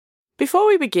Before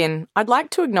we begin, I'd like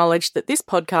to acknowledge that this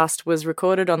podcast was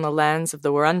recorded on the lands of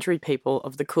the Wurundjeri people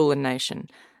of the Kulin Nation,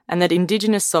 and that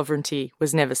Indigenous sovereignty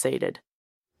was never ceded.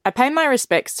 I pay my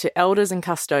respects to elders and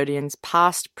custodians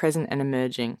past, present and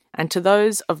emerging, and to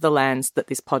those of the lands that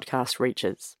this podcast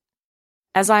reaches.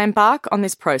 As I embark on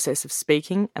this process of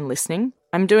speaking and listening,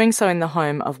 I'm doing so in the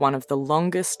home of one of the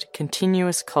longest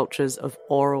continuous cultures of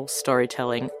oral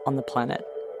storytelling on the planet.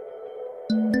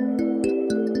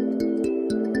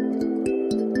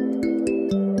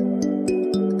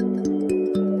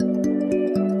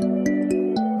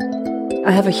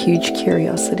 I have a huge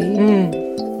curiosity.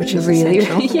 Which is really,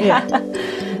 essential. yeah.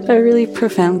 A really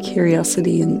profound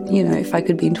curiosity, and if I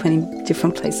could be in 20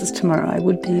 different places tomorrow, I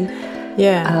would be.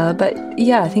 Yeah. But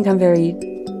yeah, I think I'm very,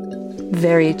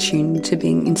 very attuned to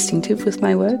being instinctive with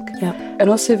my work. Yeah. And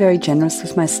also very generous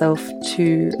with myself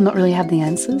to not really have the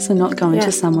answers and not go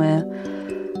into somewhere.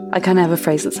 I kind of have a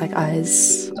phrase that's like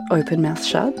eyes open, mouth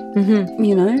shut,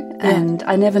 and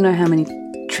I never know how many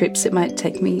trips it might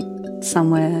take me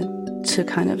somewhere to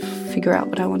kind of figure out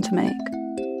what I want to make.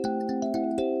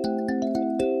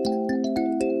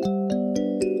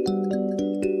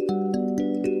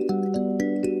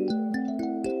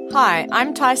 Hi,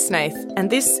 I'm Ty Snaith,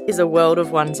 and this is A World of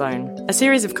One's Own, a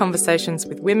series of conversations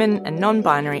with women and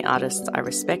non-binary artists I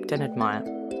respect and admire.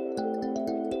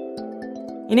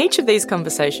 In each of these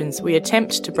conversations, we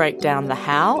attempt to break down the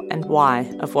how and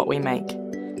why of what we make.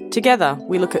 Together,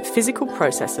 we look at physical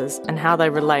processes and how they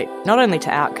relate not only to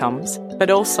outcomes, but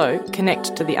also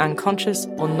connect to the unconscious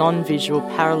or non-visual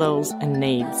parallels and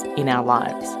needs in our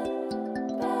lives.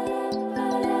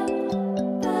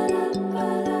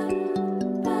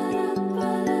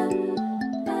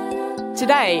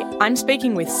 Today, I'm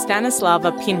speaking with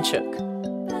Stanislava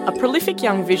Pinchuk, a prolific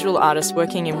young visual artist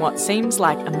working in what seems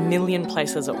like a million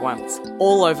places at once,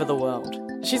 all over the world.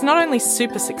 She's not only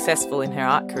super successful in her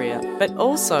art career, but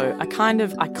also a kind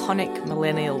of iconic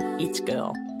millennial it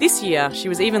girl. This year, she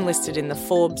was even listed in the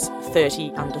Forbes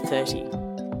 30 Under 30.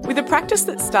 With a practice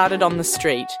that started on the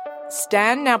street,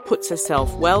 Stan now puts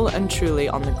herself well and truly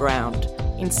on the ground,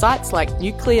 in sites like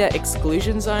nuclear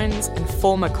exclusion zones and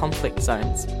former conflict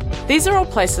zones. These are all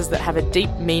places that have a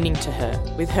deep meaning to her,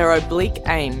 with her oblique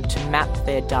aim to map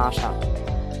their data.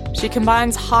 She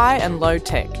combines high and low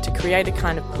tech to create a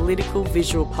kind of political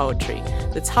visual poetry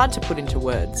that's hard to put into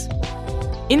words.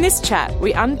 In this chat,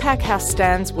 we unpack how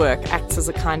Stan's work acts as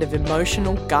a kind of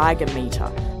emotional Geiger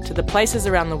meter to the places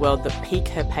around the world that pique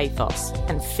her pathos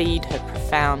and feed her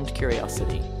profound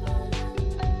curiosity.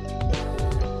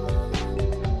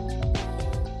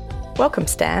 Welcome,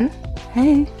 Stan.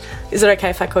 Hey. Is it okay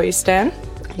if I call you Stan?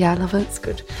 Yeah, I love it. That's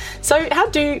good. So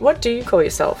what do you call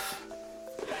yourself?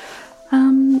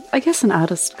 I guess an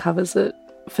artist covers it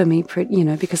for me,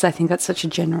 because I think that's such a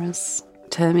generous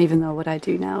term, even though what I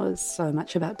do now is so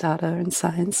much about data and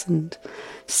science and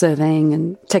surveying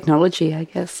and technology, I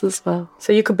guess, as well.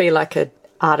 So you could be like an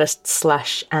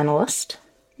artist/analyst?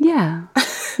 Yeah.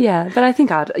 Yeah, but I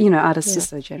think artist is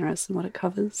so generous in what it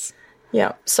covers.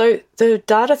 Yeah. So the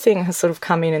data thing has sort of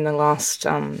come in the last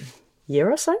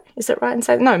year or so. Is that right? And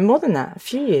say no, more than that, a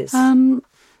few years.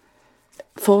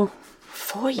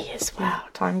 4 years. Wow,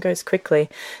 time goes quickly.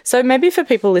 So maybe for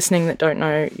people listening that don't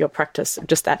know your practice,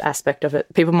 just that aspect of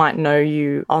it, people might know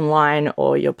you online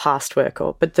or your past work,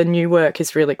 but the new work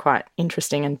is really quite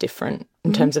interesting and different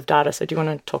in terms of data. So do you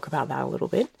want to talk about that a little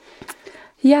bit?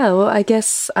 Yeah, well, I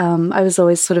guess I was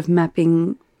always sort of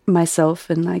mapping myself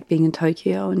and like being in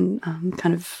Tokyo and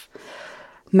kind of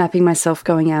mapping myself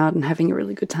going out and having a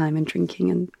really good time and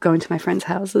drinking and going to my friends'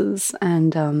 houses.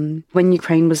 And when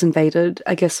Ukraine was invaded,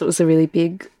 I guess it was a really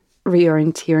big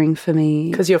reorienteering for me.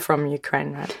 Because you're from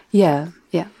Ukraine, right? Yeah.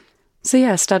 So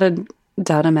I started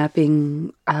data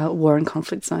mapping war and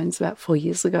conflict zones about 4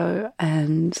 years ago.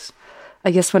 And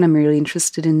I guess what I'm really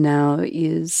interested in now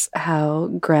is how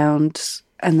ground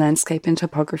and landscape and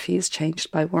topography is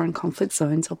changed by war and conflict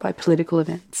zones or by political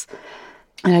events.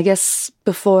 And I guess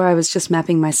before I was just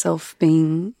mapping myself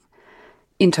being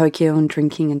in Tokyo and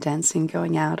drinking and dancing,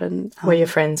 going out and... where your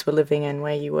friends were living and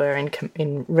where you were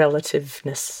in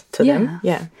relativeness to them.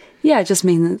 Yeah. Yeah, I just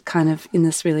mean kind of in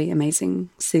this really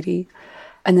amazing city.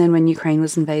 And then when Ukraine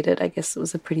was invaded, I guess it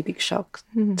was a pretty big shock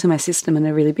to my system and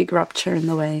a really big rupture in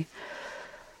the way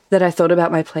that I thought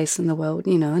about my place in the world,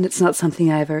 and it's not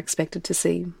something I ever expected to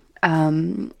see.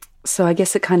 So I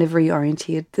guess it kind of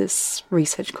reoriented this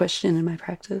research question in my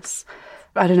practice.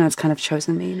 I don't know, it's kind of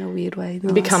chosen me in a weird way in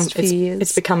the last few years.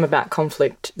 It's become about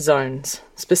conflict zones,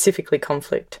 specifically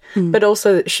conflict, but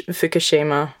also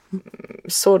Fukushima,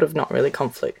 sort of not really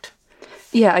conflict.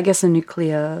 Yeah, I guess a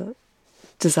nuclear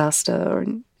disaster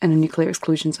and a nuclear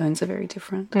exclusion zone is a very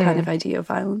different kind of idea of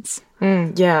violence.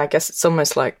 Yeah, I guess it's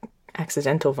almost like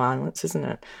accidental violence, isn't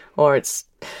it? Or it's,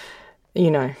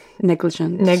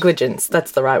 negligence.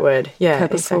 That's the right word. Yeah,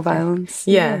 purposeful exactly. violence.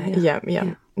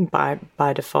 Yeah.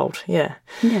 By default. Yeah.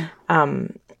 Yeah.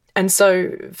 And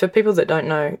so for people that don't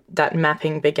know, that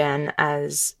mapping began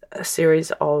as a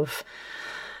series of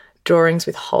drawings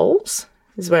with holes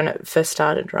is when it first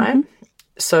started, right? Mm-hmm.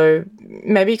 So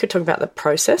maybe you could talk about the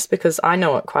process, because I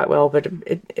know it quite well, but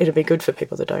it'd be good for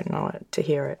people that don't know it to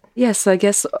hear it. Yes, so I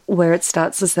guess where it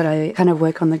starts is that I kind of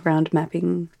work on the ground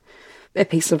mapping a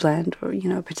piece of land or,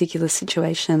 a particular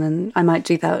situation, and I might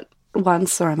do that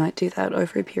once or I might do that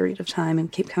over a period of time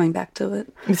and keep coming back to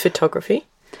it. With photography?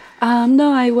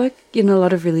 No, I work in a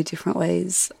lot of really different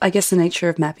ways. I guess the nature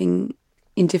of mapping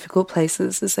in difficult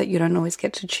places is that you don't always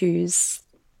get to choose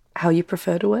how you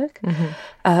prefer to work. Mm-hmm.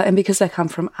 And because I come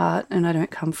from art and I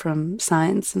don't come from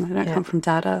science and I don't come from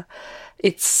data,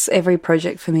 it's every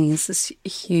project for me is this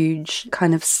huge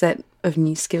kind of set of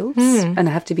new skills, and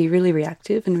I have to be really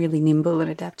reactive and really nimble and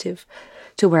adaptive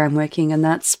to where I'm working. And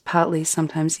that's partly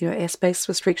sometimes, airspace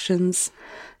restrictions,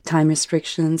 time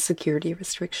restrictions, security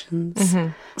restrictions.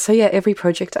 Mm-hmm. So yeah, every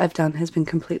project I've done has been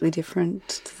completely different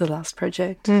to the last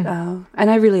project. And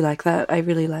I really like that. I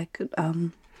really like it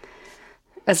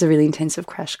as a really intensive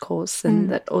crash course, and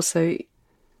that also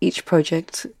each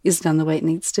project is done the way it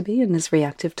needs to be and is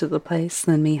reactive to the place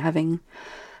than me having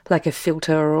like a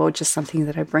filter or just something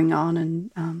that I bring on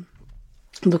and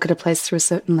look at a place through a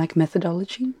certain like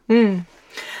methodology.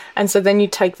 And so then you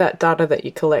take that data that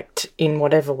you collect in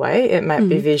whatever way, it might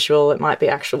be visual, it might be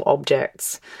actual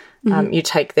objects, you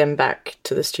take them back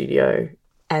to the studio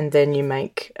and then you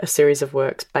make a series of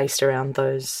works based around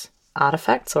those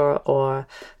artifacts or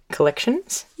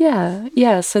collections?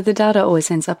 Yeah. So the data always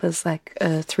ends up as like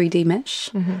a 3D mesh,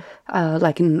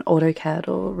 like in AutoCAD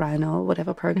or Rhino or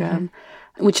whatever program,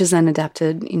 which is then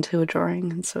adapted into a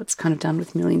drawing. And so it's kind of done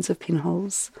with millions of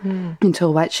pinholes into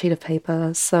a white sheet of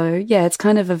paper. So yeah, it's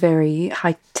kind of a very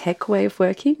high-tech way of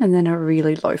working and then a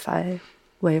really lo-fi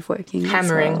way of working.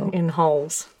 Hammering in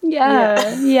holes.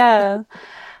 Yeah.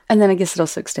 And then I guess it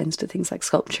also extends to things like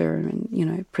sculpture and,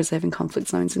 preserving conflict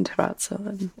zones in terrazzo.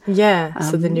 And,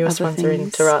 so the newest ones are in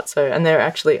terrazzo, and they're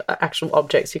actually actual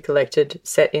objects you collected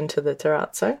set into the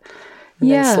terrazzo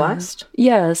and then sliced?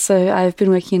 Yeah, so I've been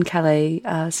working in Calais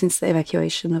since the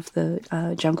evacuation of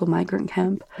the jungle migrant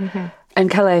camp. Mm-hmm. And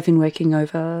Calais I've been working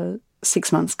over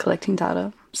 6 months collecting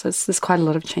data, so there's quite a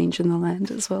lot of change in the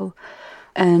land as well.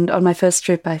 And on my first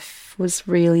trip I was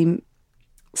really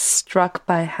struck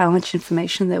by how much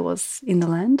information there was in the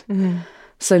land.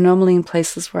 So normally in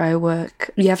places where I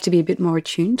work, you have to be a bit more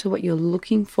attuned to what you're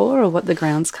looking for or what the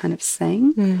ground's kind of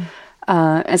saying.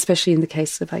 Especially in the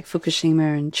case of like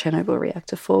Fukushima and Chernobyl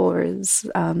Reactor 4, is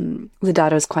the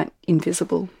data is quite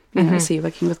invisible. So you're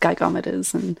working with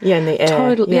geigometers and in the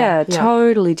air.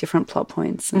 Totally different plot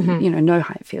points and no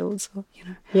height fields. Or,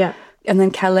 And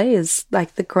then Calais is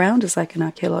like the ground is like an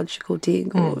archaeological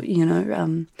dig, or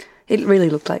it really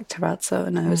looked like terrazzo,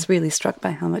 and I was really struck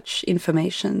by how much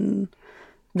information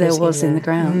there was in the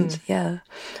ground.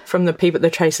 From the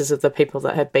traces of the people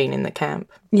that had been in the camp,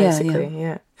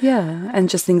 basically. Yeah, and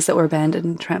just things that were abandoned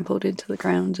and trampled into the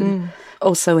ground, and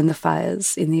also in the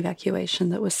fires in the evacuation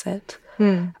that were set.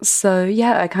 So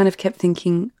I kind of kept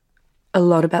thinking a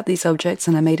lot about these objects,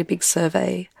 and I made a big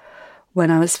survey when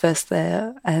I was first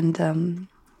there, and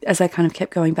as I kind of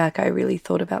kept going back, I really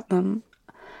thought about them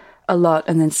a lot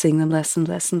and then seeing them less and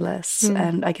less and less.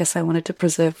 And I guess I wanted to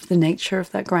preserve the nature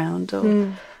of that ground.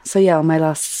 So on my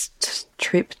last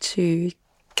trip to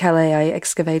Calais, I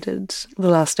excavated the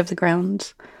last of the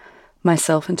ground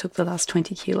myself and took the last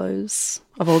 20 kilos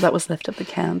of all that was left of the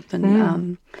camp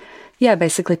and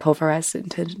basically pulverized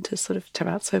it into sort of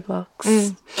terrazzo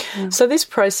blocks. So this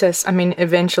process,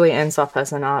 eventually ends up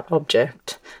as an art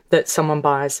object that someone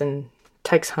buys and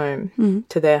takes home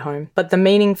to their home. But the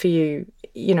meaning for you,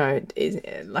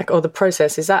 or the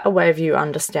process, is that a way of you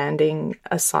understanding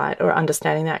a site or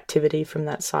understanding the activity from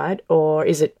that site, or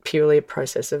is it purely a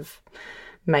process of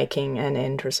making an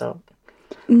end result?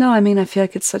 No, I feel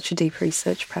like it's such a deep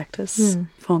research practice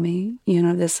for me.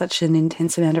 There's such an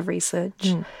intense amount of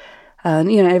research.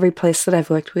 Every place that I've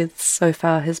worked with so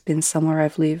far has been somewhere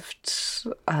I've lived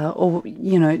or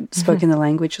spoken the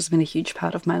language has been a huge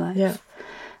part of my life. Yeah.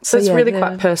 So it's really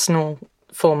quite personal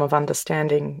form of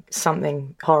understanding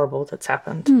something horrible that's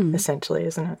happened, essentially,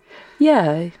 isn't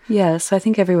it? Yeah. So I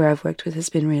think everywhere I've worked with has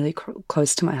been really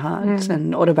close to my heart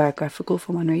and autobiographical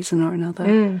for one reason or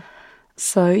another.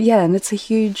 So, and it's a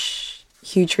huge,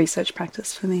 huge research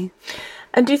practice for me.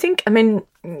 And do you think, I mean,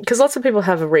 because lots of people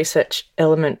have a research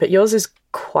element, but yours is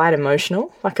quite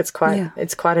emotional. Like it's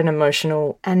quite an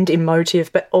emotional and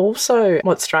emotive, but also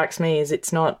what strikes me is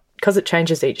it's not, because it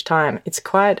changes each time, it's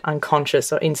quite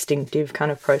unconscious or instinctive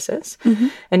kind of process. Mm-hmm.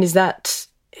 And is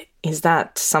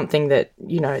that something that,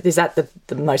 you know, is that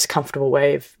the most comfortable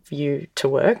way of you to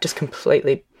work, just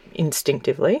completely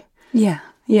instinctively? Yeah.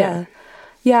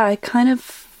 I kind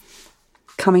of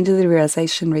coming to the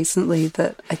realization recently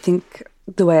that I think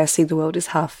the way I see the world is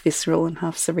half visceral and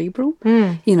half cerebral,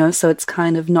 you know, so it's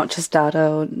kind of not just data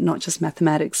or not just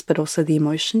mathematics, but also the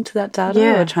emotion to that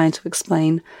data or trying to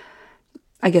explain,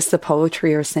 I guess, the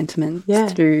poetry or sentiment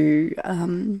through,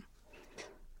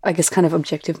 I guess, kind of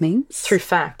objective means. Through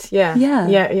fact, Yeah.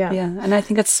 And I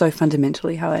think that's so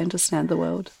fundamentally how I understand the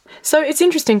world. So it's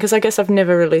interesting because I guess I've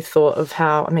never really thought of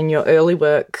how, I mean, your early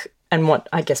work and what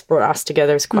I guess brought us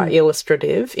together is quite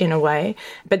illustrative in a way,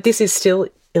 but this is still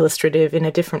illustrative in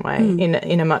a different way,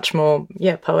 in a much more,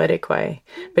 poetic way.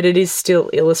 But it is still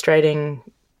illustrating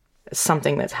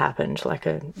something that's happened, like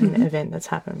an event that's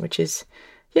happened, which is,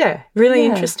 really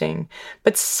interesting.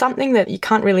 But something that you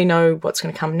can't really know what's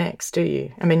going to come next, do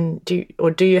you? I mean, do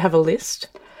you have a list?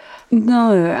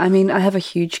 No, I mean, I have a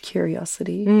huge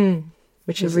curiosity.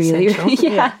 Which is really,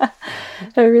 essential.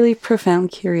 A really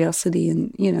profound curiosity.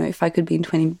 And, you know, if I could be in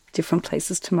 20 different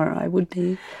places tomorrow, I would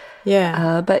be.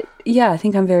 Yeah. But, I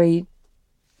think I'm very,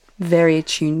 very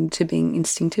attuned to being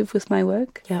instinctive with my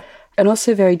work. Yeah. And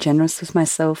also very generous with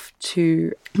myself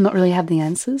to not really have the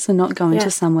answers and not go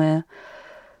into somewhere.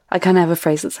 I kind of have a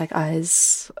phrase that's like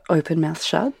eyes open, mouth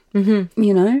shut, you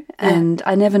know, and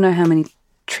I never know how many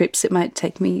trips it might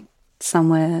take me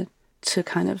somewhere to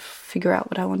kind of figure out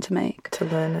what I want to make. To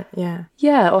learn it, yeah.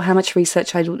 Yeah, or how much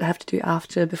research I have to do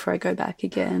after before I go back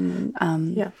again.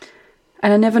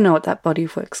 And I never know what that body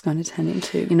of work's going to turn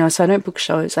into, you know, so I don't book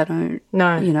shows. I don't,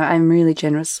 you know, I'm really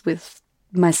generous with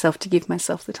myself to give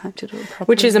myself the time to do it properly.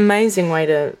 Which is an amazing way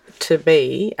to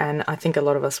be, and I think a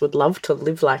lot of us would love to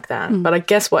live like that. But I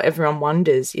guess what everyone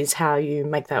wonders is how you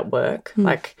make that work,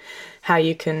 like how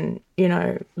you can, you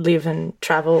know, live and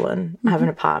travel and have an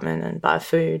apartment and buy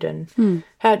food. And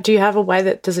how do you have a way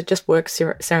that, does it just work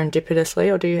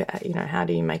serendipitously, or do you, you know, how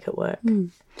do you make it work?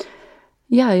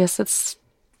 Yeah, I guess that's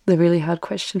the really hard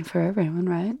question for everyone,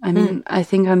 right? I mean, I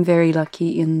think I'm very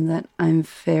lucky in that I'm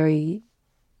very,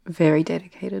 very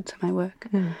dedicated to my work,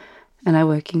 and I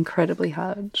work incredibly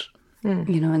hard,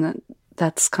 you know, and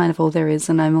that's kind of all there is.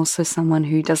 And I'm also someone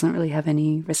who doesn't really have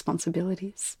any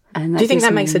responsibilities. And do you think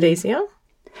that makes it easier?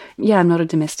 Yeah, I'm not a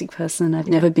domestic person. I've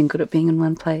never been good at being in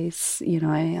one place. You know,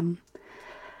 I am.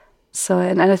 So,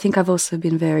 and I think I've also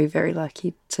been very, very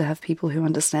lucky to have people who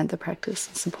understand the practice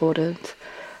and support it,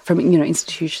 from, you know,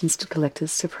 institutions to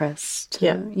collectors to press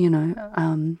to, you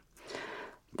know,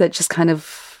 that just kind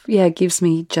of, gives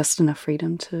me just enough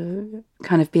freedom to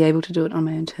kind of be able to do it on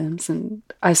my own terms. And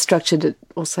I structured it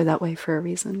also that way for a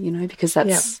reason, you know, because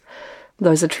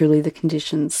those are truly the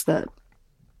conditions that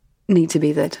need to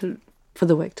be there for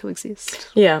the work to exist.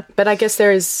 Yeah, but I guess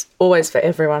there is always for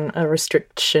everyone a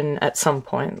restriction at some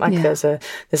point. Like there's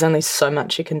only so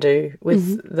much you can do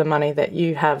with the money that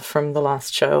you have from the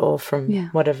last show or from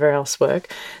whatever else work.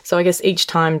 So I guess each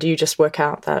time, do you just work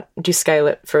out that, do you scale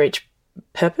it for each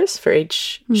purpose, for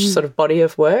each sort of body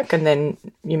of work, and then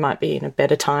you might be in a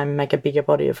better time make a bigger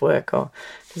body of work, or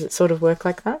does it sort of work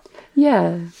like that?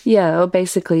 Or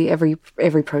basically every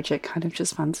project kind of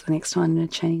just funds the next one in a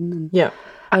chain, and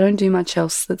I don't do much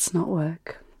else that's not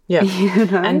work. You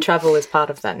know? And travel is part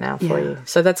of that now for you,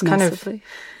 so that's kind of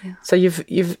so you've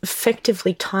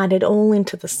effectively tied it all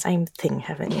into the same thing,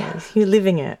 haven't you? You're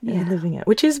living it,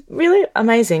 which is really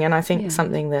amazing. And I think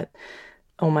something that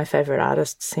all my favourite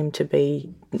artists seem to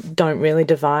don't really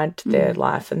divide their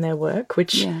life and their work,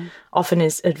 which often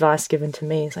is advice given to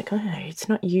me. It's like, oh, it's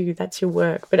not you, that's your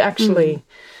work. But actually,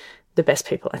 the best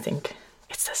people, I think,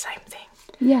 it's the same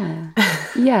thing.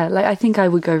 Like I think I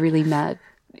would go really mad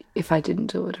if I didn't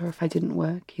do it or if I didn't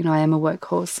work. You know, I am a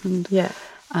workhorse, and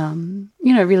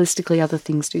you know, realistically, other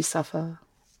things do suffer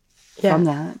from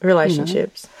that.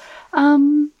 Relationships.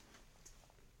 You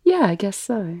know? I guess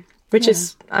so. Which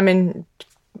is, I mean,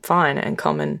 fine and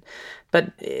common,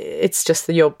 but it's just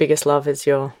that your biggest love is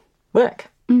your work,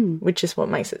 which is what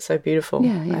makes it so beautiful,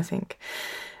 I think.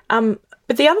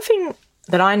 But the other thing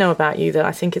that I know about you that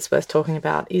I think it's worth talking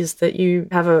about is that you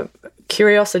have a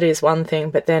curiosity is one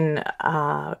thing, but then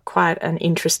quite an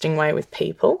interesting way with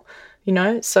people, you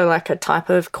know, so like a type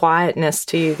of quietness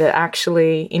to you that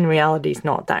actually in reality is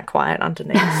not that quiet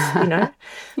underneath, you know.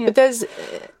 But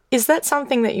is that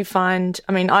something that you find,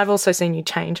 I mean, I've also seen you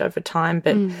change over time,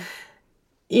 but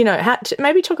you know,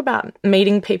 maybe talk about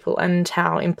meeting people and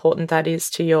how important that is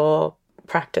to your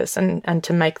practice and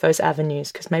to make those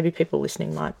avenues, because maybe people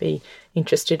listening might be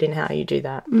interested in how you do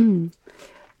that.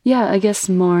 Yeah, I guess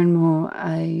more and more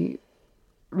I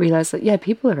realise that,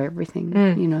 people are everything,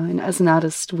 you know, and as an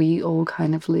artist we all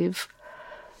kind of live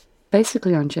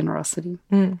basically on generosity.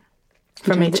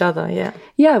 From each other, yeah.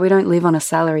 Yeah, we don't live on a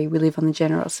salary, we live on the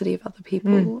generosity of other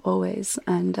people always,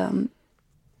 and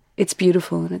it's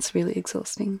beautiful and it's really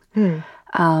exhausting.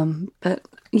 But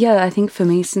yeah, I think for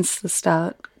me since the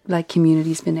start, like,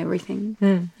 community's been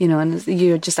everything, you know, and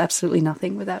you're just absolutely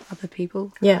nothing without other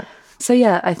people. Yeah. So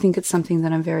yeah, I think it's something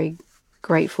that I'm very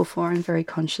grateful for and very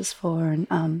conscious for,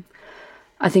 and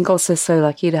I think also so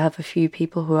lucky to have a few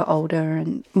people who are older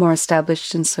and more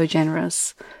established and so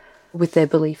generous with their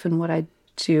belief in what I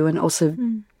do, and also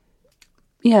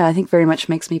I think very much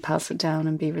makes me pass it down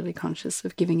and be really conscious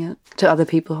of giving it to other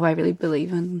people who I really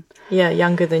believe in. Yeah,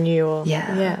 younger than you. Or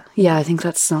Yeah, I think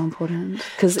that's so important,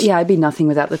 because I'd be nothing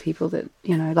without the people that,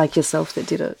 you know, like yourself, that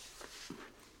did it,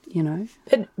 you know.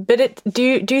 But do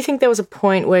you think there was a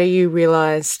point where you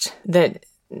realised that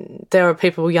there are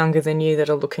people younger than you that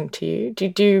are looking to you?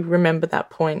 Do you remember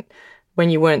that point when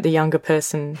you weren't the younger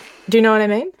person? Do you know what I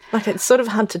mean? Like, it's sort of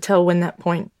hard to tell when that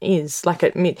point is. Like,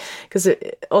 because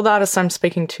all the artists I'm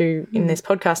speaking to in this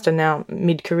podcast are now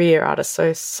mid-career artists,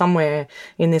 so somewhere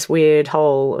in this weird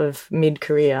hole of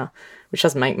mid-career, which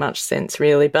doesn't make much sense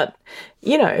really. But,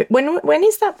 you know, when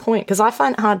is that point? Because I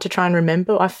find it hard to try and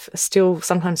remember. I still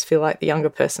sometimes feel like the younger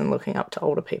person looking up to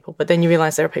older people, but then you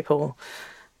realise there are people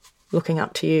looking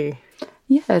up to you.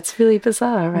 Yeah, it's really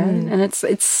bizarre, right? And it's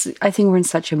I think we're in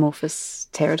such amorphous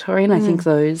territory, and I think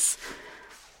those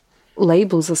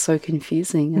labels are so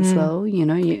confusing as well. You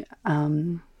know,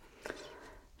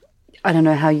 I don't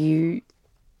know how you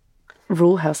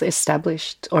rule how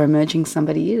established or emerging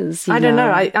somebody is. I don't know.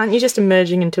 Aren't you just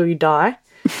emerging until you die?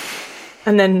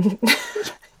 And then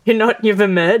you've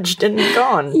emerged and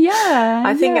gone. Yeah.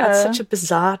 I think that's such a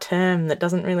bizarre term that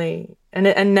doesn't really...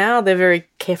 And now they're very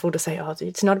careful to say, oh,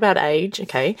 it's not about age,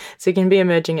 okay? So you can be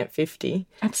emerging at 50.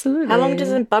 Absolutely. How long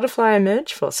does a butterfly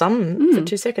emerge for? Some for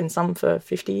 2 seconds, some for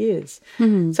 50 years.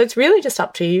 So it's really just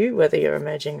up to you whether you're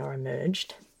emerging or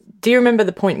emerged. Do you remember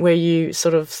the point where you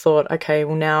sort of thought, okay,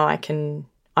 well, now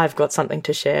I've got something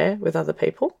to share with other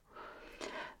people?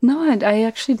 No, I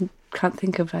actually can't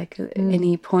think of like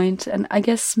any point. And I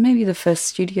guess maybe the first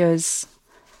studios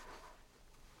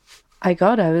I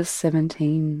was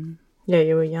 17. Yeah,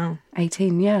 you were young.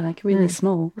 18, yeah, like really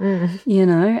small, you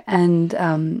know, and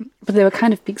but they were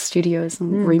kind of big studios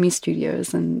and roomy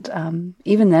studios, and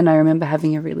even then I remember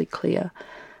having a really clear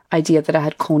idea that I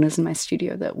had corners in my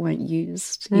studio that weren't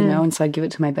used, you know, and so I'd give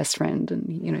it to my best friend,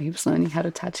 and, you know, he was learning how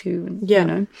to tattoo, and, you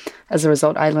know, as a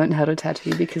result I learned how to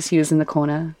tattoo because he was in the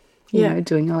corner, you know,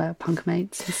 doing all our punk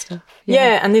mates and stuff.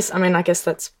 Yeah, and this, I mean, I guess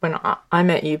that's when I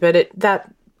met you, but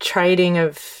that trading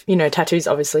of, you know, tattoos,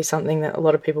 obviously something that a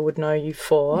lot of people would know you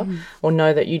for or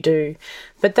know that you do.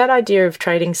 But that idea of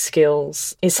trading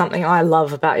skills is something I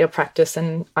love about your practice,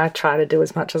 and I try to do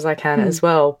as much as I can as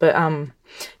well. But,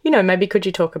 you know, maybe could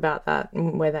you talk about that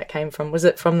and where that came from? Was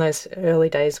it from those early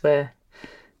days where,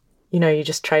 you know, you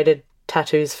just traded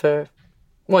tattoos for,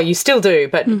 well, you still do,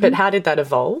 but how did that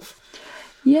evolve?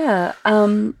 Yeah,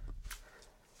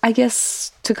 I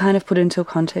guess to kind of put into a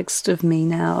context of me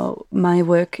now, my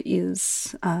work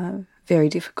is very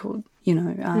difficult, you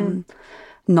know,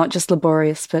 not just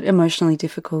laborious, but emotionally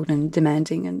difficult and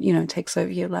demanding, and, you know, takes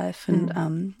over your life,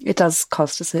 and it does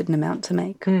cost a certain amount to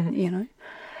make, you know.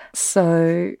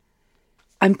 So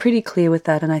I'm pretty clear with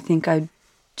that, and I think I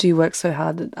do work so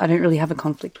hard that I don't really have a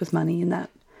conflict with money in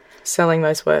that. Selling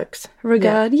those works.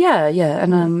 Regard, yeah.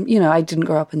 And, you know, I didn't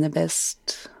grow up in the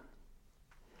best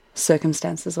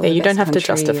circumstances, or you don't have to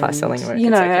justify selling work, you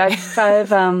know, okay.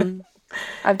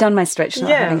 I've done my stretch not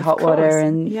having hot water,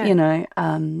 and you know,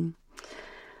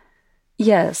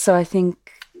 so I think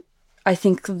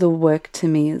the work to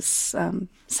me is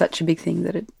such a big thing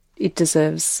that it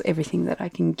deserves everything that I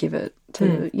can give it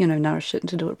to, you know, nourish it and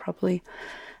to do it properly.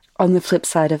 On the flip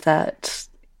side of that,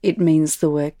 it means the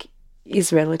work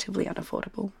is relatively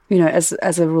unaffordable. You know,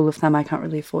 as a rule of thumb, I can't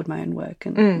really afford my own work,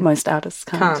 and most artists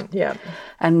can't.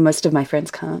 And most of my friends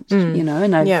can't, you know,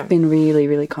 and I've been really,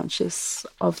 really conscious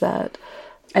of that.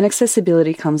 And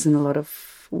accessibility comes in a lot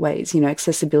of ways. You know,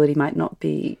 accessibility might not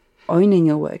be owning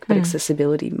your work, but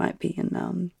accessibility might be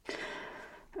in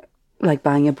like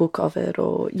buying a book of it,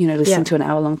 or, you know, listening to an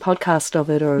hour-long podcast of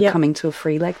it, or coming to a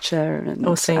free lecture, and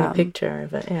or seeing a picture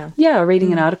of it, or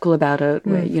reading an article about it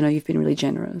where, you know, you've been really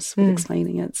generous with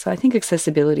explaining it. So I think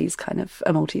accessibility is kind of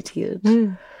a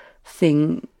multi-tiered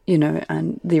thing, you know,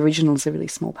 and the original is a really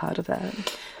small part of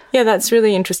that. Yeah, that's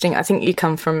really interesting. I think you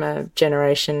come from a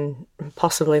generation,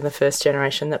 possibly the first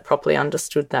generation, that properly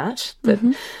understood that,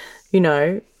 you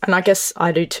know, and I guess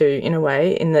I do too, in a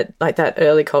way, in that, like, that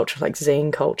early culture, like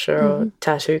zine culture or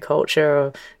tattoo culture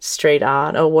or street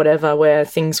art or whatever, where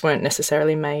things weren't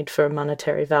necessarily made for a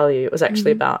monetary value. It was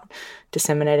actually about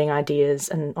disseminating ideas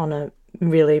and on a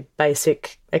really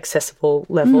basic, accessible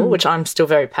level, which I'm still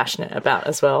very passionate about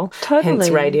as well. Totally. Hence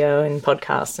radio and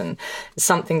podcasts, and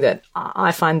something that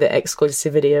I find the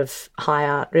exclusivity of high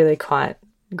art really quite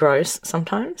gross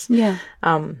sometimes. Yeah.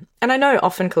 And I know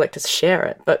often collectors share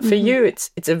it, but for you,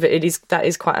 that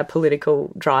is quite a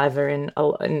political driver in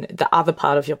the other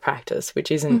part of your practice,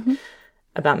 which isn't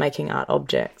about making art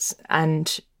objects.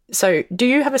 And so, do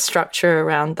you have a structure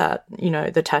around that? You know,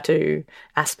 the tattoo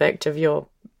aspect of your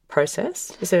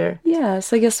process? Is there? Yeah.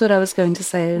 So I guess what I was going to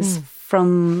say is,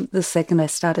 from the second I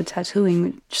started tattooing,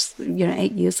 which, you know,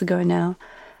 8 years ago now,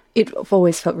 it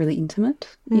always felt really intimate,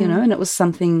 you know, and it was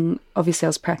something, obviously I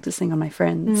was practicing on my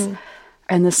friends,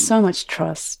 and there's so much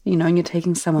trust, you know, and you're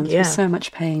taking someone through so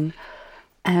much pain.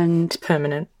 And it's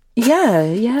permanent. Yeah.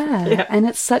 And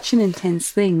it's such an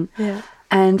intense thing. Yeah.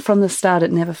 And from the start,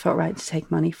 it never felt right to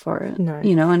take money for it. No.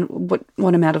 You know, and what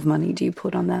amount of money do you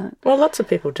put on that? Well, lots of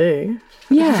people do.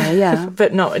 Yeah.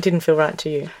 But no, it didn't feel right to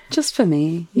you. Just for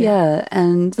me, yeah.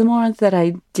 And the more that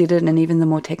I did it, and even the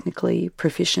more technically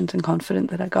proficient and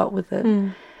confident that I got with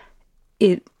it,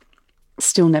 it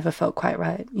still never felt quite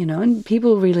right, you know. And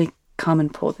people really come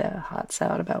and pour their hearts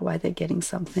out about why they're getting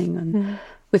something. And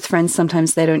with friends,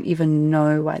 sometimes they don't even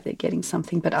know why they're getting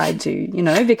something, but I do, you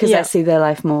know, because I see their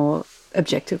life more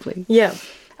objectively. Yeah.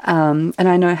 And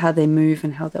I know how they move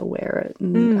and how they'll wear it,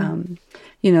 and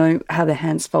you know, how their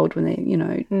hands fold when they, you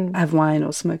know, have wine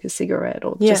or smoke a cigarette,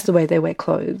 or just the way they wear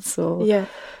clothes, or you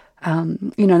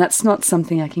know, that's not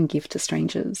something I can give to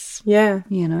strangers. Yeah.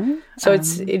 You know? So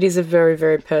it is a very,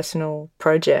 very personal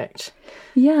project.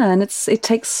 Yeah, and it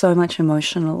takes so much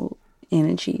emotional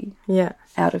energy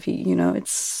out of you, you know.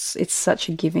 It's such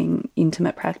a giving,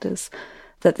 intimate practice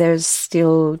that there's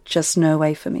still just no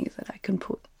way for me that I can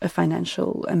put a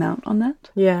financial amount on that.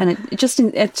 Yeah. And it just,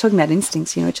 talking about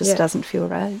instincts, you know, it just doesn't feel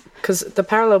right. Because the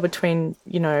parallel between,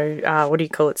 you know, what do you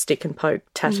call it, stick and poke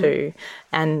tattoo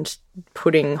and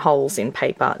putting holes in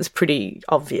paper is pretty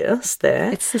obvious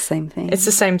there. It's the same thing. It's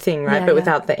the same thing, right? But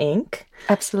without the ink.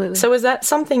 Absolutely. So was that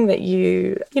something that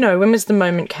you know, when was the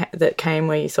moment that came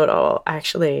where you thought, oh,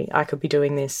 actually, I could be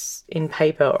doing this in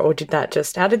paper, or how did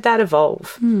that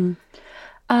evolve?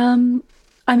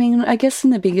 I mean, I guess in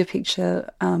the bigger picture,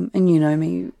 and you know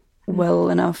me well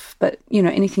enough, but, you know,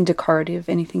 anything decorative,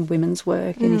 anything women's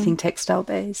work, anything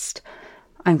textile-based,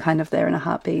 I'm kind of there in a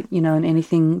heartbeat, you know, and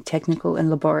anything technical and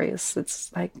laborious,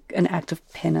 it's like an act of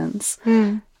penance.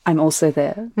 I'm also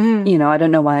there. You know, I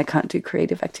don't know why I can't do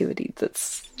creative activity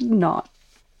that's not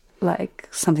like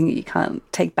something that you can't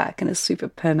take back and is super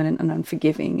permanent and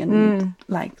unforgiving and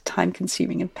like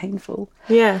time-consuming and painful.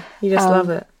 Yeah, you just love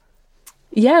it.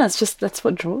 Yeah, it's just, that's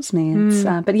what draws me. It's,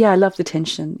 but yeah, I love the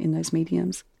tension in those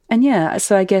mediums. And yeah,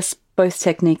 so I guess both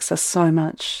techniques are so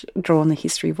much draw on the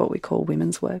history of what we call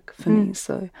women's work for me.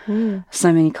 So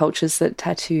many cultures that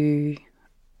tattoo,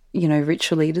 you know,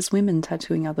 ritually it is women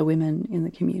tattooing other women in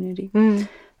the community.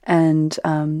 And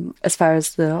as far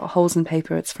as the holes in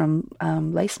paper, it's from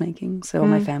lace making. So all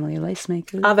my family are lace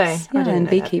makers. Are they? Yeah, and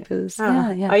beekeepers. Oh.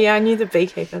 Yeah. Oh, yeah, I knew the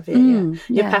beekeeper bit,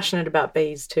 You're passionate about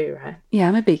bees too, right? Yeah,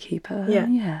 I'm a beekeeper.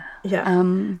 Yeah.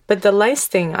 But the lace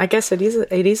thing, I guess it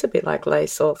is a bit like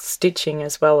lace or stitching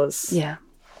as well as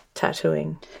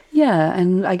tattooing. Yeah,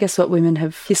 and I guess what women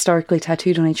have historically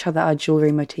tattooed on each other are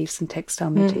jewellery motifs and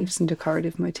textile motifs and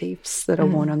decorative motifs that are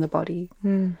worn on the body.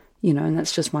 You know, and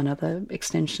that's just one other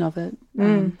extension of it.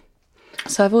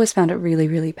 So I've always found it really,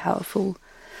 really powerful.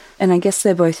 And I guess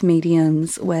they're both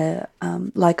mediums where,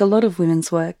 like a lot of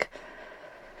women's work,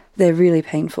 they're really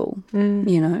painful,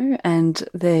 you know, and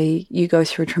you go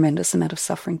through a tremendous amount of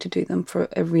suffering to do them for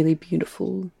a really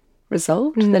beautiful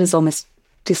result that is almost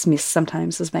dismissed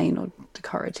sometimes as vain or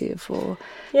decorative or,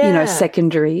 you know,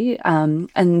 secondary.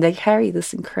 And they carry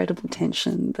this incredible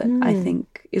tension that I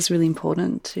think is really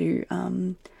important to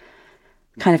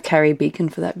kind of carry a beacon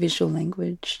for that visual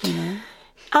language, you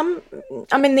know.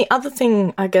 I mean, the other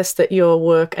thing, I guess, that your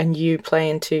work and you play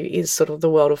into is sort of the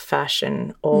world of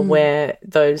fashion, or where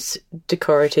those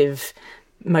decorative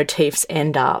motifs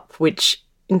end up, which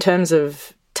in terms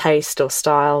of taste or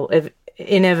style,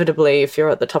 inevitably, if you're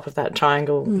at the top of that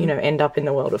triangle, you know, end up in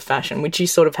the world of fashion, which you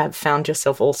sort of have found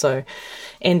yourself also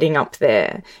ending up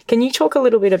there. Can you talk a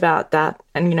little bit about that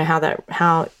and, you know,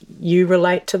 how you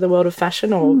relate to the world of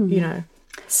fashion, or, you know?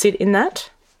 sit in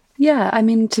that? Yeah, I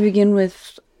mean, to begin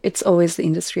with, it's always the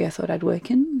industry I thought I'd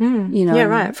work in, you know. Yeah,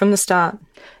 right, from the start.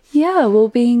 Yeah, well,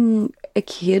 being a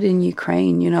kid in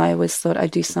Ukraine, you know, I always thought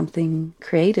I'd do something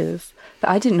creative, but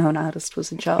I didn't know an artist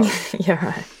was a job. Yeah,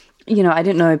 right. You know, I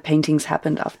didn't know paintings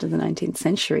happened after the 19th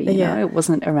century, you know. It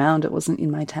wasn't around, it wasn't in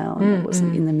my town, it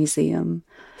wasn't in the museum.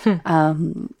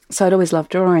 So I'd always loved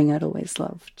drawing, I'd always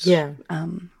loved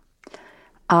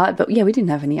art, but yeah, we didn't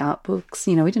have any art books,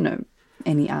 you know, we didn't know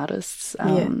any artists.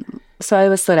 So I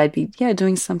always thought I'd be,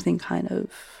 doing something kind of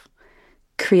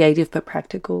creative but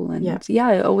practical. And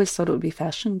I always thought it would be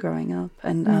fashion growing up.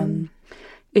 And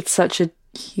it's such a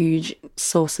huge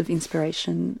source of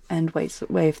inspiration and way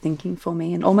of thinking for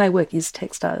me. And all my work is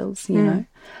textiles, you know.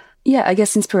 Yeah, I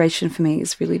guess inspiration for me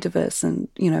is really diverse and,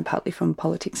 you know, partly from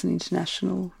politics and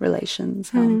international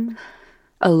relations.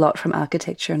 A lot from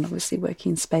architecture and obviously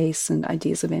working in space and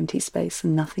ideas of empty space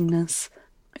and nothingness.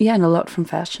 Yeah, and a lot from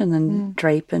fashion and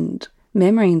drape and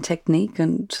memory and technique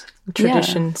and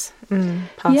traditions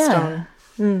passed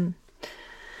on.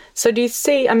 So do you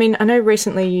see, I mean, I know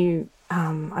recently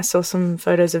I saw some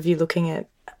photos of you looking at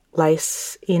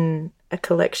lace in a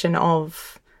collection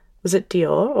of, was it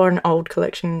Dior or an old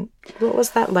collection? What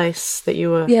was that lace that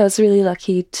you were... Yeah, I was really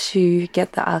lucky to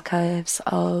get the archives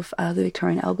of the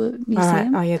Victorian Albert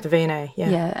Museum. Oh, yeah, the V&A, yeah.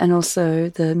 Yeah, and also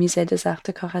the Musée des Arts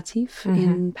Décoratifs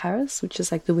in Paris, which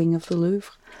is like the wing of the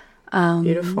Louvre.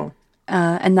 Beautiful.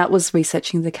 And that was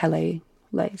researching the Calais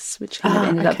lace, which kind of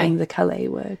ended up being the Calais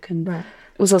work. And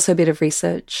it was also a bit of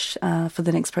research for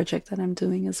the next project that I'm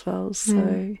doing as well.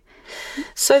 So,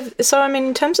 I mean,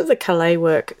 in terms of the Calais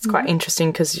work, it's quite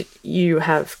interesting because you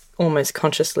have almost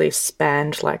consciously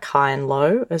spanned like high and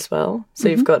low as well. So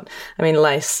you've got, I mean,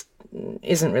 lace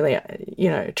isn't really, you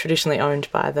know, traditionally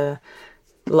owned by the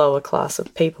lower class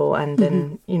of people, and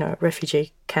then, you know,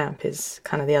 refugee camp is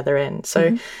kind of the other end.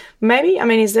 So maybe, I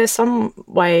mean, is there some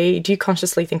way, do you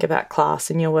consciously think about class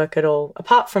in your work at all,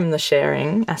 apart from the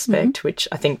sharing aspect, which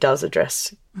I think does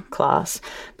address class,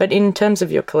 but in terms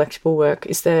of your collectible work,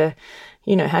 is there,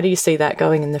 you know, how do you see that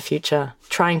going in the future?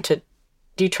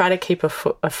 Do you try to keep a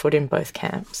foot in both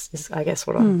camps, is I guess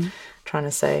what I'm trying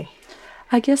to say.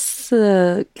 I guess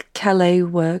the Calais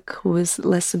work was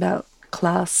less about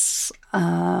class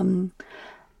and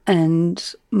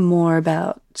more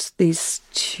about these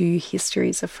two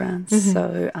histories of France.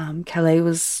 So Calais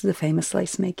was the famous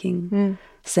lace-making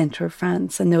centre of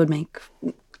France, and they would make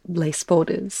lace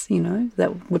borders, you know,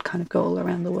 that would kind of go all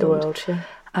around the world.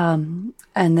 And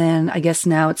then I guess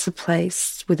now it's a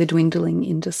place with a dwindling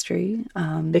industry.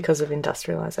 Because of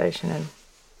industrialisation and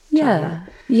China.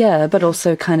 Yeah, but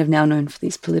also kind of now known for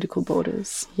these political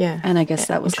borders. Yeah. And I guess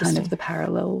that was kind of the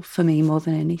parallel for me more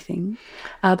than anything.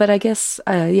 But I guess,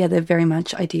 they're very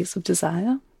much ideas of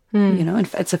desire, you know, and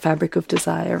it's a fabric of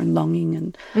desire and longing,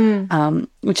 and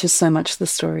which is so much the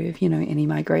story of, you know, any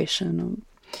migration,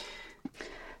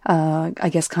 or I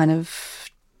guess kind of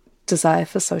desire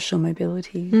for social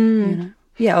mobility, you know.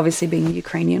 Yeah, obviously being a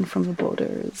Ukrainian from the border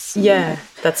is... Yeah,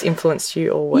 that's influenced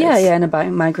you always. Yeah, and a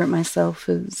migrant myself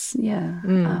is, I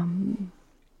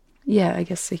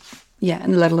guess,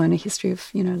 and let alone a history of,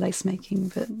 you know, lace making,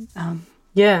 but...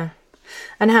 Yeah.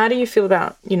 And how do you feel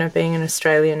about, you know, being an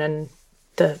Australian and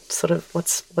the sort of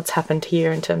what's happened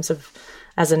here in terms of,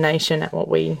 as a nation, at what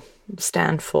we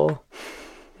stand for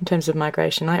in terms of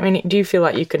migration? I mean, do you feel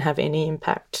like you can have any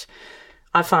impact?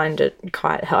 I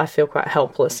feel quite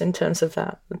helpless in terms of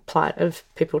that, the plight of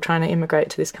people trying to immigrate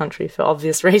to this country for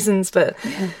obvious reasons. But,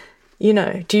 you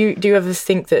know, do you ever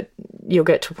think that you'll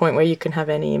get to a point where you can have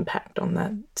any impact on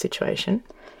that situation?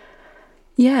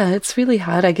 Yeah, it's really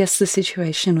hard. I guess the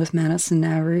situation with Manus and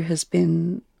Nauru has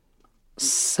been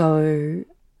so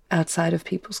outside of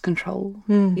people's control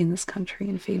in this country,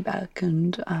 and feedback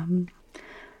and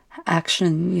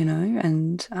action, you know,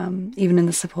 and even in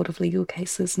the support of legal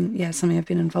cases, and something I've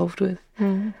been involved with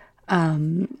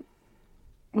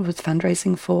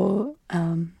fundraising for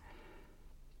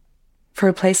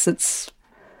a place that's,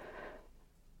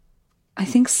 I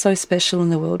think, so special in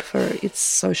the world for its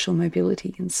social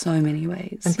mobility in so many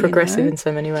ways. And progressive in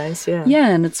so many ways, yeah. Yeah,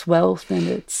 and its wealth and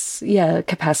its,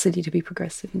 capacity to be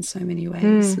progressive in so many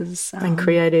ways. And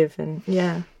creative and,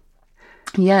 Yeah,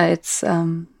 it's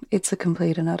a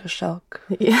complete and utter shock.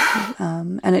 Yeah.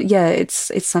 And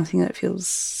it's something that feels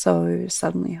so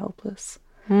suddenly helpless.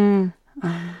 I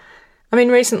mean,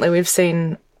 recently we've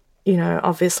seen, you know,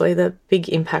 obviously the big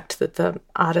impact that the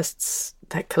artists,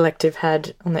 that collective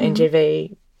had on the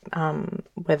NGV,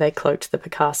 where they cloaked the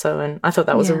Picasso, and I thought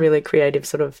that was a really creative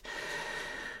sort of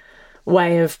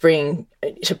way of bringing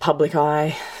to public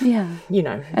eye, you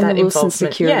know, and that the Wilson involvement.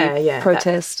 security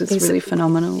protest is really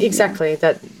phenomenal. Exactly,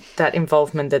 that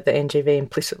involvement that the NGV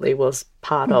implicitly was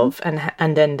part of,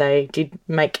 and then they did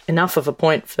make enough of a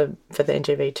point for the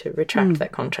NGV to retract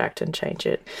that contract and change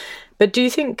it. But do you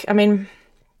think, I mean,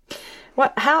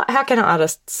 how can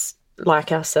artists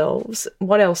like ourselves,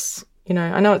 what else, you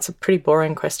know, I know it's a pretty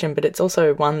boring question, but it's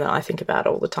also one that I think about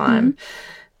all the time.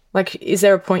 Like, is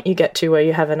there a point you get to where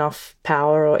you have enough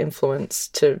power or influence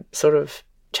to sort of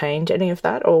change any of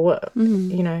that, or what,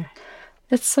 you know?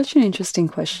 It's such an interesting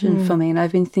question for me, and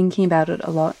I've been thinking about it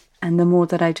a lot. And the more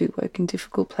that I do work in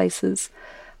difficult places,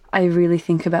 I really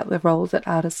think about the role that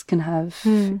artists can have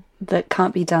that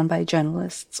can't be done by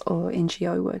journalists or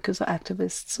NGO workers or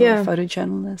activists or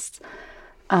photojournalists.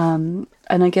 And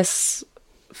I guess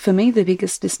for me, the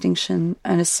biggest distinction,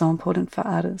 and is so important for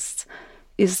artists,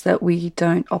 is that we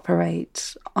don't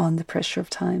operate on the pressure of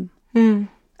time.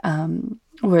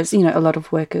 Whereas, you know, a lot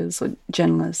of workers or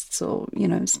journalists, or, you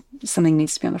know, something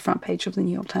needs to be on the front page of the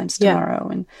New York Times tomorrow,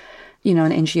 and, you know,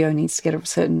 an NGO needs to get a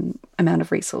certain amount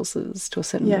of resources to a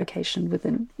certain location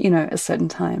within, you know, a certain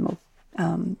time, or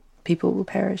people will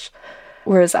perish.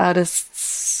 Whereas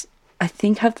artists, I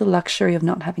think, have the luxury of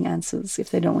not having answers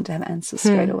if they don't want to have answers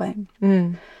straight away.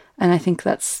 And I think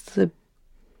that's the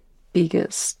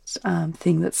biggest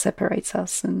thing that separates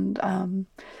us, and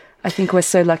I think we're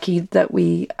so lucky that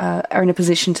we are in a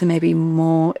position to maybe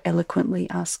more eloquently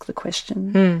ask the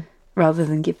question rather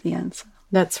than give the answer.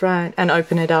 That's right, and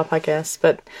open it up, I guess.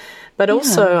 But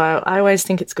also, I always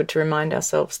think it's good to remind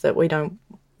ourselves that we don't,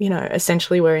 you know,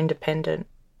 essentially we're independent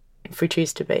if we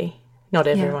choose to be. Not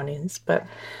everyone is, but...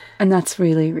 And that's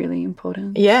really, really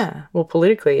important. Yeah, well,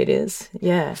 politically it is,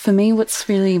 yeah. For me, what's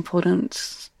really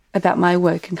important about my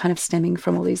work, and kind of stemming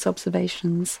from all these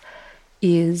observations,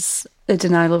 is the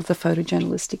denial of the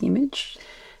photojournalistic image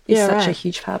is such a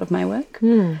huge part of my work.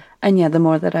 And the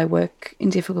more that I work in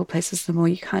difficult places, the more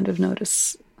you kind of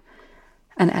notice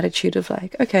an attitude of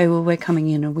like, okay, well, we're coming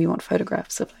in and we want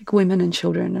photographs of like women and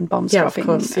children and bombs dropping,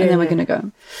 and then we're going to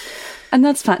go. And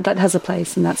that's fine. That has a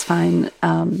place, and that's fine.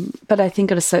 But I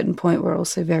think at a certain point we're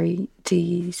also very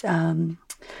desensitized.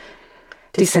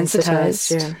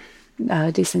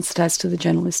 Desensitized to the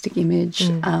journalistic image,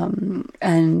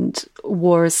 and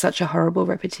war is such a horrible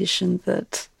repetition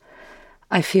that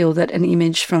I feel that an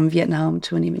image from Vietnam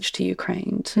to an image to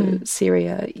Ukraine to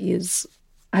Syria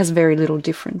has very little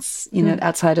difference, you know,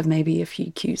 outside of maybe a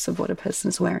few cues of what a person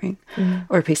is wearing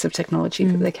or a piece of technology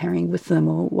that they're carrying with them,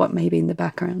 or what may be in the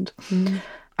background.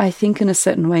 I think in a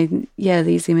certain way,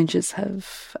 these images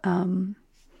have...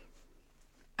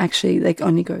 actually, they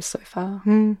only go so far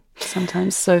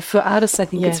sometimes. So for artists, I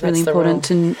think it's really important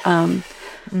to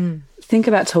think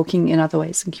about talking in other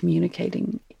ways and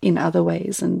communicating in other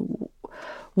ways. And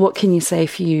what can you say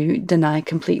if you deny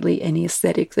completely any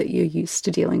aesthetic that you're used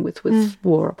to dealing with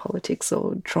war or politics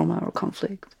or trauma or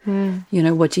conflict? You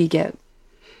know, what do you get?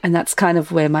 And that's kind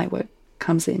of where my work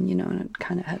comes in, you know, and it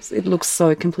kind of it looks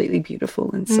so completely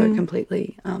beautiful and so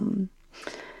completely...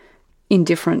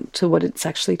 indifferent to what it's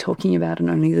actually talking about, and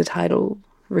only the title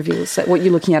reveals that what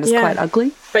you're looking at is quite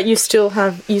ugly. But you still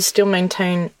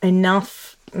maintain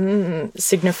enough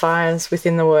signifiers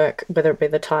within the work, whether it be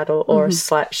the title or a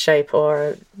slight shape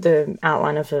or the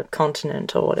outline of a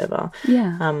continent or whatever,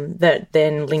 that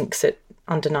then links it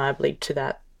undeniably to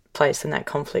that place and that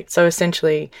conflict. So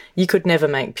essentially, you could never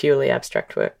make purely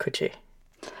abstract work, could you?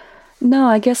 No,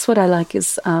 I guess what I like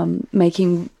is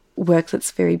making work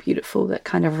that's very beautiful, that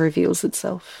kind of reveals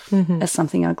itself as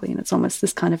something ugly, and it's almost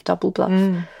this kind of double bluff.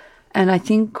 And I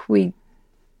think we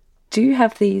do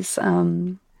have these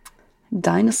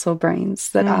dinosaur brains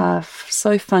that are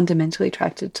so fundamentally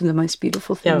attracted to the most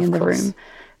beautiful thing in the room.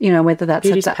 You know, whether that's...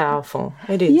 Beauty's powerful.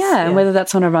 It is. Yeah, and whether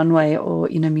that's on a runway or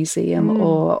in a museum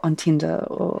or on Tinder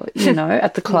or, you know,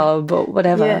 at the club or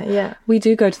whatever. We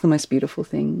do go to the most beautiful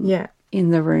thing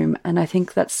in the room, and I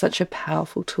think that's such a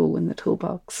powerful tool in the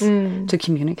toolbox to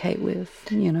communicate with,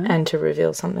 you know. And to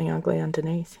reveal something ugly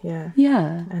underneath,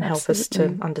 and help us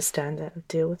to understand that and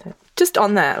deal with it. Just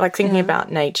on that, like thinking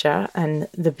about nature and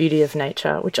the beauty of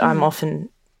nature, which I'm often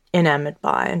enamoured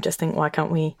by, and just think, why can't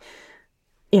we...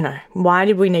 You know, why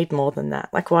did we need more than that?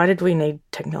 Like, why did we need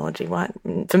technology? Why?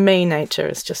 For me, nature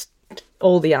is just,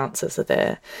 all the answers are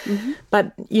there.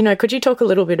 But, you know, could you talk a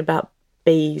little bit about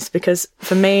bees? Because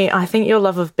for me, I think your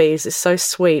love of bees is so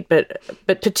sweet, but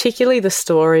particularly the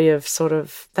story of sort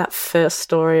of that first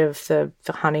story of the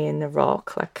honey in the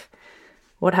rock, like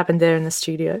what happened there in the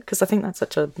studio? Because I think that's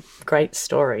such a great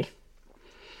story.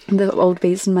 The old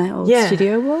bees in my old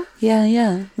studio wall?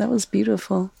 Yeah, that was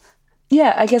beautiful.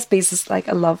 yeah, I guess bees is like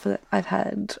a love that I've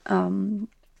had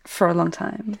for a long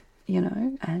time,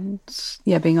 and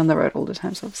yeah, being on the road all the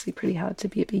time is obviously pretty hard to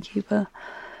be a beekeeper.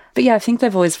 But yeah, I think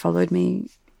they've always followed me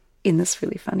in this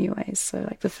really funny way. So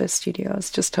like the first studio I was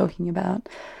just talking about,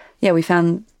 yeah, we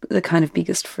found the kind of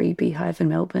biggest free beehive in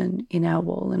Melbourne in our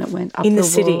wall, and it went up in the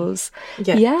city. Walls.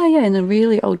 Yeah, in a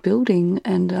really old building,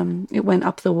 and it went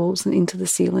up the walls and into the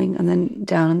ceiling, and then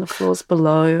down in the floors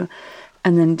below,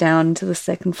 and then down to the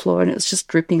second floor, and it was just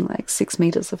dripping like 6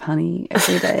 meters of honey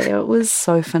every day. It was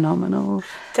so phenomenal.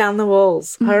 Down the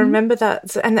walls. I remember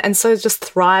that, and so just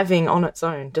thriving on its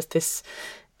own, just this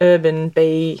urban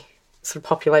bee sort of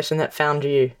population that found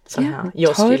you somehow. Yeah,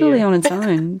 your totally studio. on its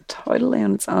own. Totally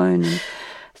on its own. And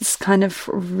this kind of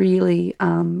really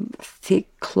thick,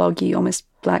 cloggy, almost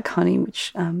black honey,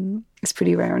 which is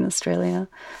pretty rare in Australia.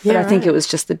 But I think it was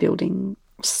just the building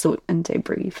soot and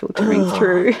debris filtering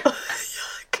through.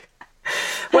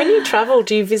 When you travel,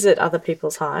 do you visit other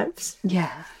people's hives?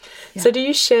 Yeah. So do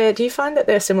you find that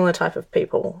they're similar type of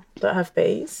people that have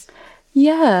bees?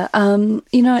 Yeah,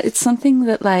 it's something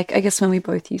that, like, I guess when we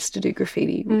both used to do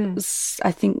graffiti was,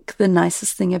 I think, the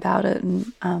nicest thing about it.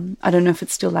 And I don't know if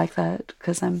it's still like that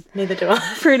because I'm Neither do I.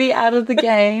 pretty out of the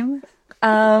game.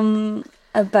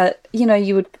 But,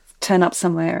 you would turn up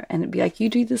somewhere and it'd be like, you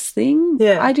do this thing?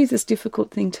 Yeah. I do this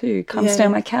difficult thing too. Come stay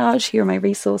on my couch. Here are my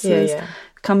resources. Yeah.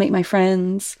 Come meet my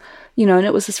friends. And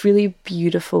it was this really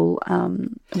beautiful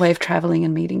way of traveling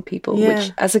and meeting people,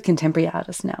 which as a contemporary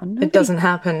artist now, it doesn't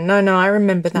happen. No, I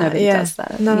remember that. Nobody does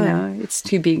that. No. It's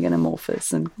too big and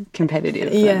amorphous and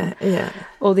competitive. Yeah.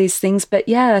 All these things. But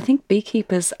yeah, I think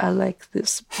beekeepers are like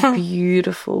this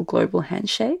beautiful global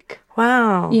handshake.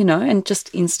 Wow. And just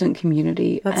instant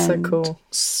community. That's and so cool.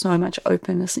 So much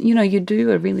openness. You do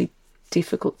a really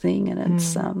difficult thing, and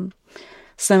it's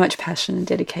so much passion and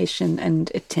dedication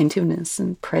and attentiveness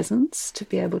and presence to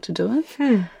be able to do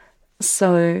it.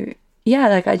 So yeah,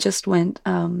 like I just went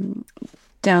down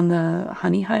the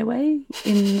honey highway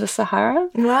in the Sahara.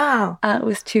 Wow.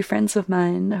 With 2 friends of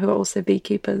mine who are also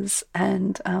beekeepers,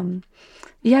 and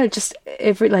just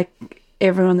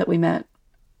everyone that we met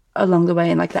along the way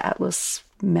in like the Atlas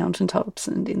mountaintops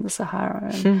and in the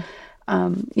Sahara and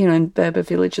in Berber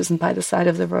villages and by the side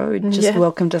of the road just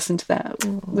welcomed us into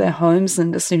their homes.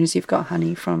 And as soon as you've got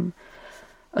honey from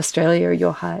Australia or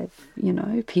your hive,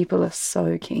 people are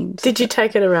so keen. Did you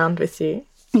take it around with you?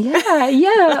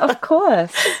 Yeah, of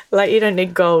course. Like you don't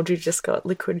need gold, you just got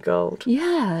liquid gold.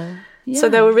 Yeah. So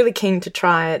they were really keen to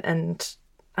try it, and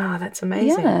that's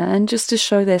amazing. Yeah, and just to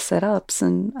show their setups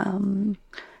and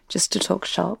just to talk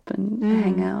shop and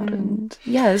hang out. And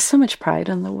there's so much pride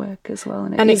in the work as well.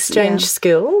 And exchange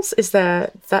skills, is there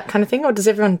that kind of thing, or does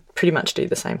everyone pretty much do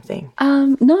the same thing?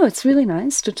 No, it's really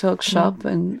nice to talk shop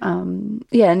and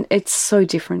and it's so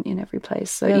different in every place.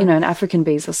 So, and African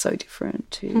bees are so different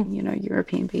to,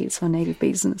 European bees or native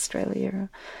bees in Australia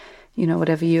or,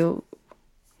 whatever you're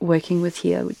working with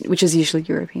here, which is usually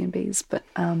European bees. But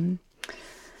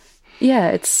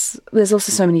there's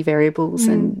also so many variables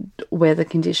and weather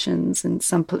conditions, and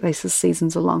some places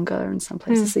seasons are longer and some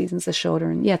places seasons are shorter,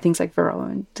 and things like varroa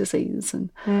and disease and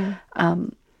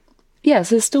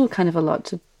so there's still kind of a lot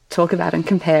to talk about and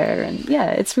compare, and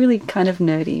it's really kind of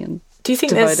nerdy and do you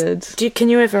think devoted. Can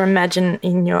you ever imagine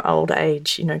in your old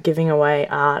age, giving away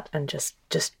art and just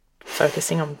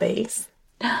focusing on bees?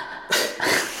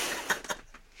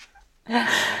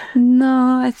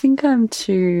 No, I think I'm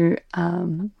too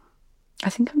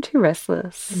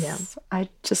restless. Yeah. I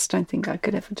just don't think I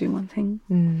could ever do one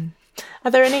thing.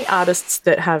 Are there any artists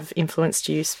that have influenced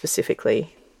you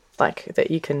specifically, like that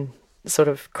you can sort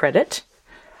of credit,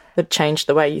 that changed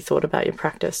the way you thought about your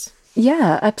practice?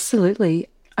 Yeah, absolutely.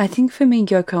 I think for me,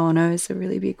 Yoko Ono is a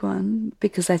really big one,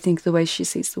 because I think the way she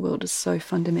sees the world is so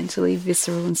fundamentally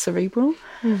visceral and cerebral.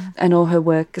 And all her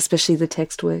work, especially the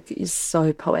text work, is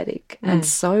so poetic and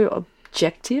so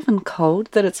objective and cold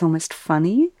that it's almost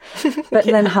funny, but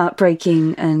then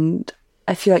heartbreaking. And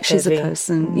I feel like she's a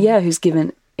person, who's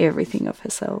given everything of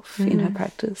herself in her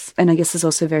practice. And I guess is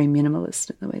also very minimalist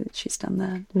in the way that she's done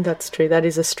that. That's true. That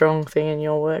is a strong thing in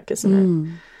your work, isn't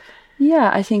it?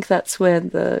 Yeah, I think that's where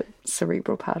the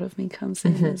cerebral part of me comes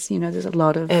in. Is, there's a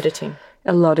lot of editing,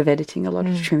 a lot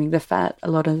of trimming the fat, a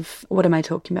lot of what am I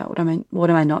talking about? What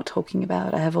am I not talking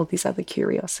about? I have all these other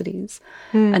curiosities,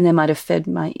 and they might have fed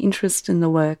my interest in the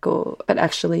work, but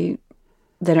actually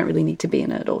they don't really need to be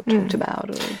in it or talked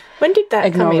about or when did that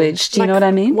acknowledged. Come in? Do you know what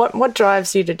I mean? What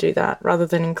drives you to do that rather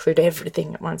than include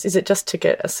everything at once? Is it just to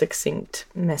get a succinct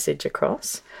message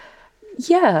across?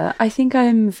 Yeah, I think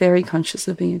I'm very conscious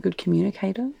of being a good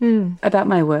communicator about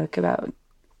my work, about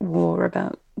war,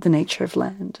 about the nature of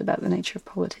land, about the nature of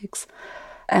politics.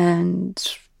 And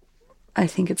I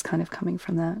think it's kind of coming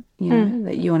from that,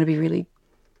 that you want to be really,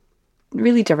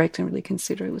 really direct and really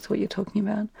considerate with what you're talking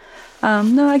about.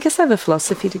 No, I guess I have a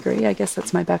philosophy degree. I guess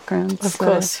that's my background. Of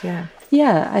course, yeah.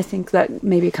 Yeah, I think that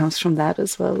maybe it comes from that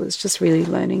as well, as just really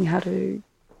learning how to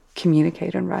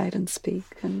communicate and write and speak,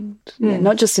 and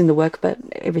not just in the work but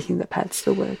everything that pads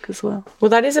the work as well. Well,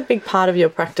 that is a big part of your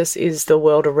practice, is the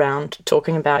world around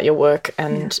talking about your work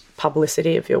and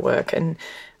publicity of your work. And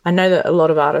I know that a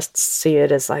lot of artists see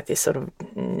it as like this sort of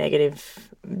negative,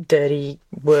 dirty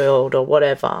world or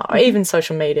whatever, or even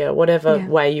social media, whatever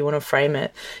way you want to frame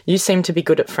it. You seem to be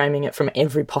good at framing it from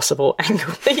every possible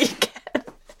angle that you can.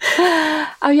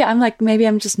 Oh yeah, I'm like, maybe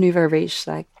I'm just nouveau riche,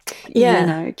 like,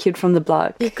 kid from the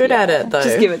block. You're good at it, though.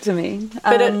 Just give it to me.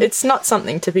 But it's not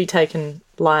something to be taken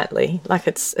lightly. Like,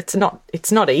 it's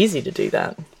not easy to do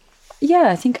that. Yeah,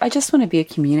 I think I just want to be a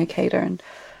communicator. And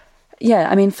yeah,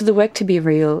 I mean, for the work to be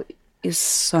real is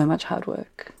so much hard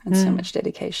work and so much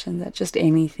dedication that just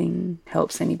anything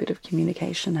helps. Any bit of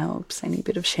communication helps. Any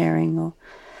bit of sharing or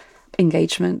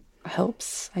engagement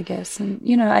helps, I guess. And,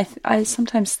 I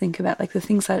sometimes think about, like, the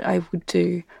things that I would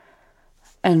do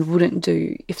and wouldn't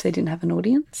do if they didn't have an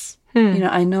audience.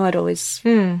 I know I'd always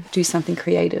do something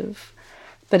creative,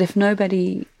 but if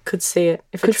nobody could see it,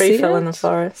 if a tree fell in the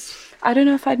forest, I don't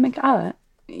know if I'd make art.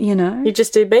 You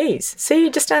just do bees. See, you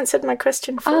just answered my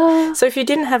question. So if you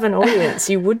didn't have an audience,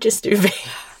 you would just do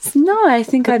bees. No, I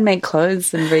think I'd make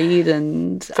clothes and read,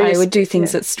 and I would do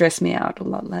things that stress me out a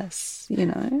lot less,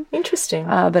 Interesting.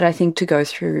 But I think to go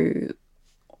through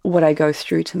what I go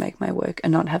through to make my work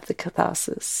and not have the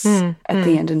catharsis at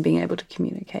the end and being able to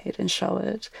communicate and show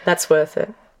it. That's worth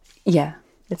it. Yeah.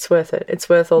 It's worth it. It's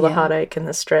worth all the heartache and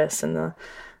the stress and the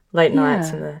late nights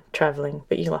and the travelling.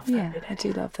 But you love that bit. I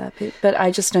do love that bit. But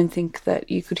I just don't think that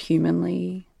you could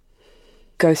humanly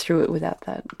go through it without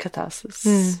that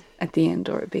catharsis at the end,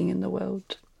 or it being in the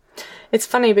world. It's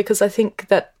funny because I think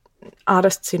that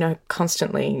artists,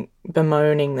 constantly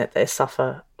bemoaning that they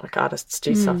suffer, like artists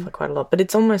do suffer quite a lot, but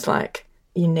it's almost like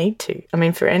you need to. I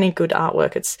mean, for any good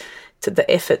artwork, it's to the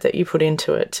effort that you put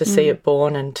into it to see it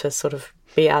born and to sort of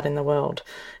be out in the world.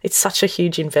 It's such a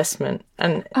huge investment.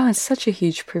 And it's such a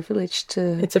huge privilege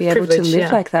to be able to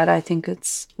live like that. I think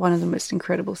it's one of the most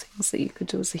incredible things that you could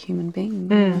do as a human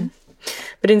being.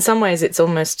 But in some ways it's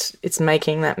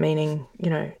making that meaning,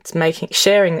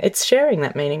 sharing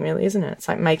that meaning, really, isn't it? It's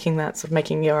like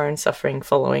making your own suffering,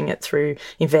 following it through,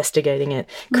 investigating it,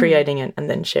 creating it, and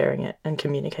then sharing it and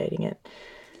communicating it.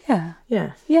 Yeah,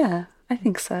 I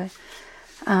think so.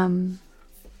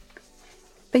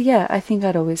 But yeah, I think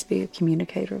I'd always be a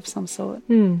communicator of some sort,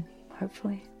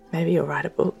 hopefully. Maybe you'll write a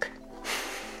book.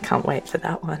 Can't wait for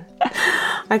that one.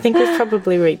 I think we've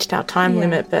probably reached our time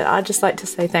limit, but I'd just like to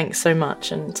say thanks so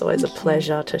much, and it's always a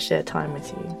pleasure to share time with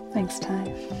you. Thanks,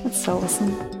 Ty. That's so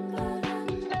awesome.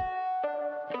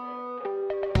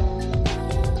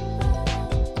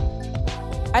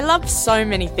 I love so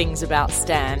many things about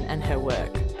Stan and her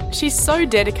work. She's so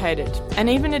dedicated and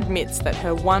even admits that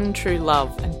her one true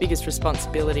love and biggest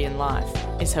responsibility in life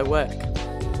is her work.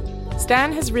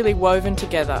 Stan has really woven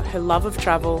together her love of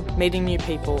travel, meeting new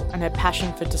people, and her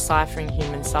passion for deciphering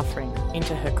human suffering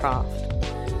into her craft.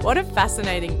 What a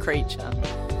fascinating creature.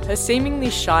 Her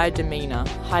seemingly shy demeanour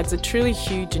hides a truly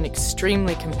huge and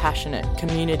extremely compassionate,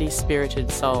 community-spirited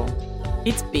soul.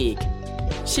 It's big.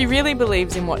 She really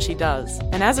believes in what she does,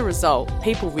 and as a result,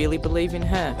 people really believe in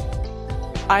her.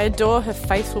 I adore her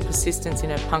faithful persistence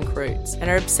in her punk roots and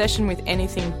her obsession with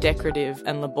anything decorative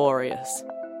and laborious.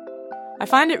 I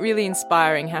find it really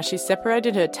inspiring how she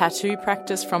separated her tattoo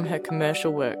practice from her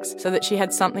commercial works so that she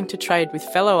had something to trade with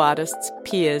fellow artists,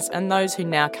 peers, and those who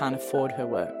now can't afford her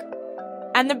work.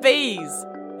 And the bees!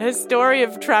 Her story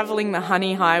of travelling the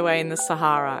honey highway in the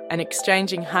Sahara and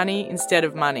exchanging honey instead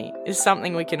of money is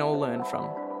something we can all learn from.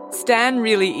 Stan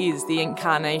really is the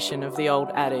incarnation of the old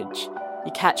adage,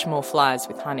 you catch more flies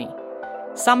with honey.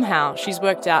 Somehow she's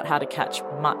worked out how to catch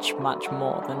much, much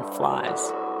more than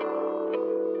flies.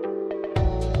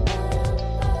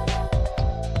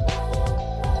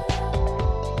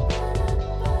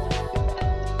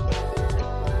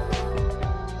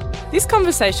 This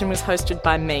conversation was hosted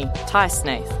by me, Ty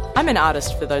Snaith. I'm an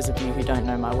artist, for those of you who don't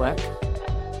know my work.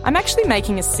 I'm actually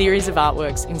making a series of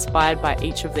artworks inspired by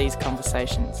each of these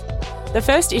conversations. The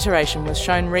first iteration was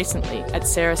shown recently at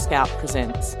Sarah Scout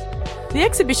Presents. The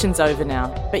exhibition's over now,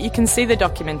 but you can see the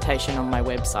documentation on my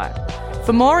website.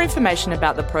 For more information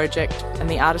about the project and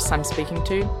the artists I'm speaking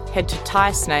to, head to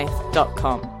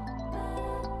tysnaith.com.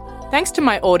 Thanks to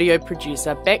my audio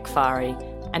producer, Beck Fari,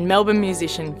 and Melbourne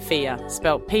musician Phia,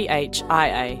 spelt Phia,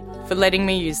 for letting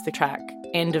me use the track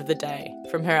End of the Day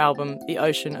from her album The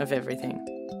Ocean of Everything.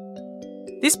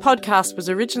 This podcast was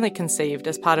originally conceived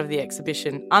as part of the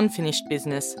exhibition Unfinished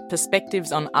Business,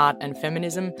 Perspectives on Art and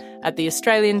Feminism at the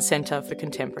Australian Centre for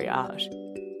Contemporary Art.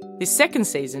 This second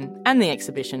season and the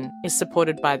exhibition is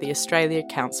supported by the Australia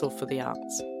Council for the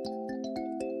Arts.